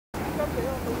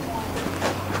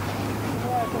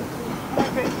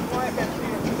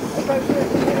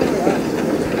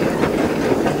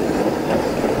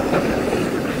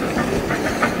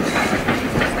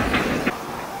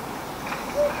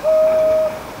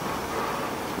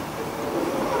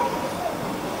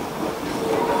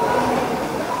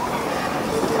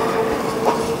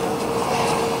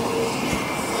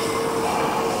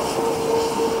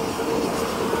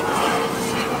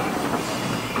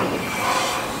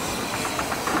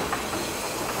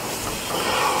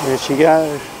There she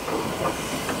goes.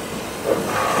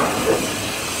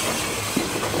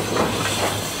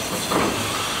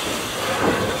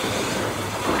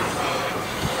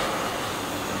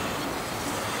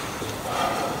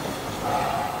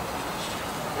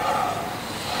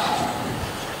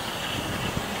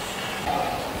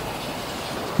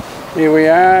 Here we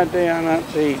are down at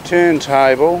the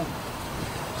turntable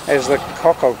as the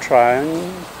Cockle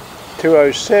Train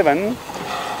 207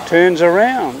 turns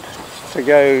around to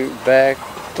go back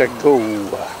to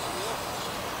Goulburn.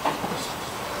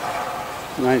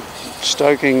 And they're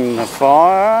stoking the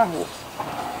fire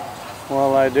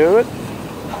while they do it.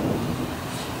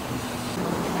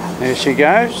 There she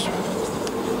goes,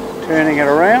 turning it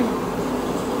around.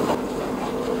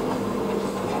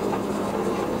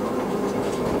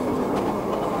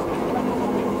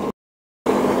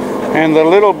 And the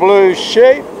little blue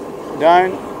sheep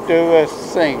don't do a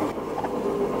thing.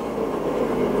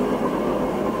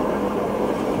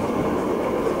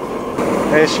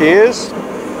 There she is,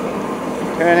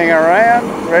 turning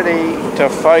around, ready to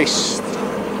face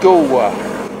Goulburn.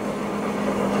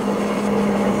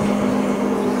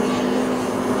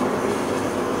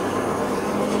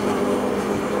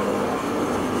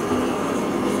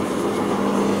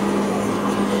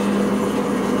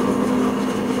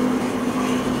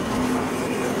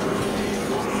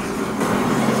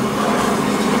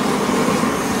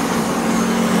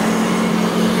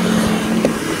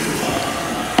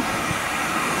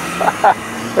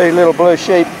 These little blue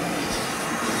sheep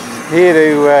here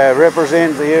to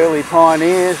represent the early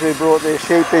pioneers who brought their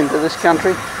sheep into this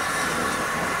country.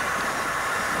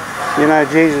 You know,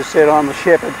 Jesus said, I'm a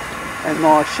shepherd and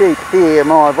my sheep hear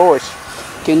my voice.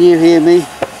 Can you hear me?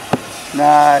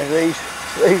 No, these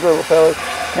little fellas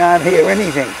can't hear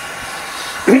anything.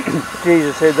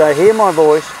 Jesus said, they hear my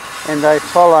voice and they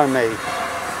follow me.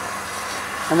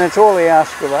 And that's all he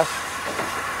asks of us.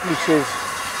 He says,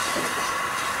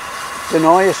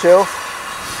 deny yourself,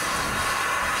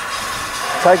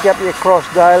 take up your cross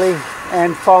daily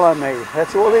and follow me.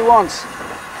 That's all he wants.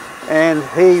 And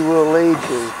he will lead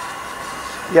you.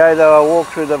 Yea, though I walk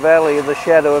through the valley of the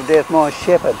shadow of death, my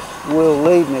shepherd will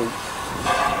lead me.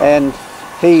 And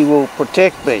he will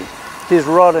protect me. His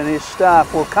rod and his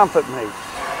staff will comfort me.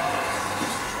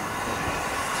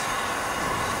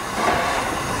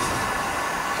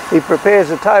 He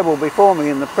prepares a table before me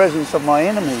in the presence of my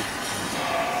enemies.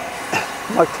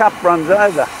 My cup runs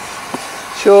over.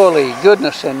 Surely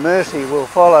goodness and mercy will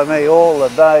follow me all the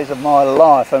days of my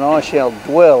life, and I shall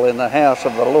dwell in the house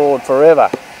of the Lord forever.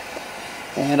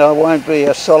 And I won't be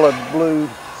a solid blue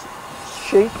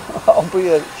sheep. I'll be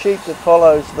a sheep that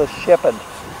follows the shepherd,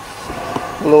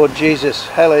 Lord Jesus.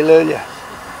 Hallelujah.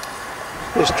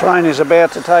 This train is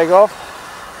about to take off.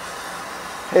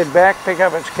 Head back, pick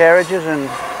up its carriages and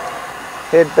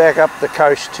head back up the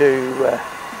coast to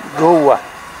Goulburn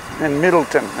and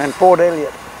Middleton and Port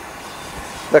Elliot.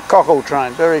 The Cockle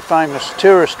Train, very famous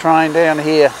tourist train down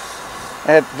here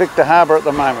at Victor Harbour at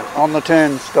the moment, on the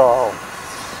turnstile.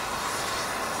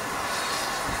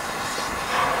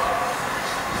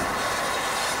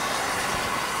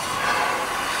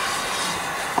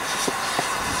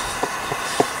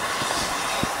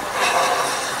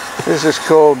 This is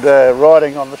called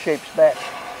riding on the sheep's back.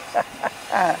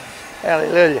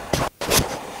 Hallelujah.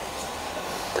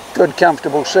 Good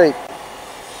comfortable seat.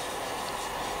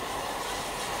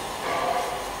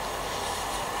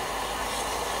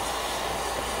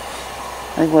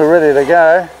 I think we're ready to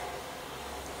go.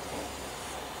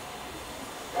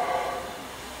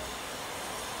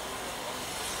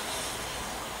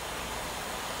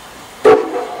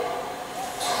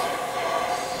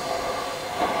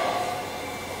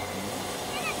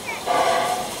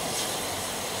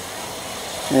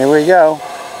 Here we go.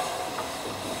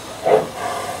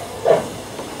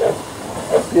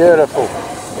 Beautiful.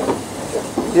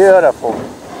 Beautiful.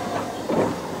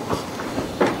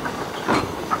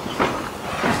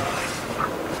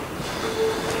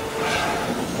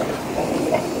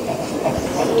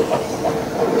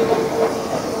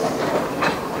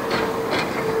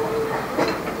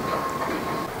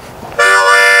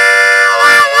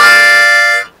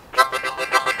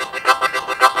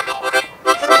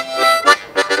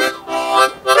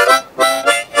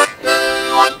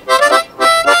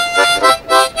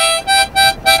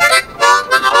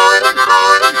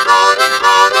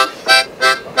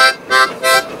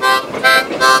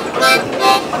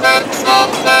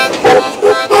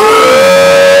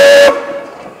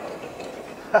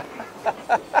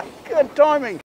 timing.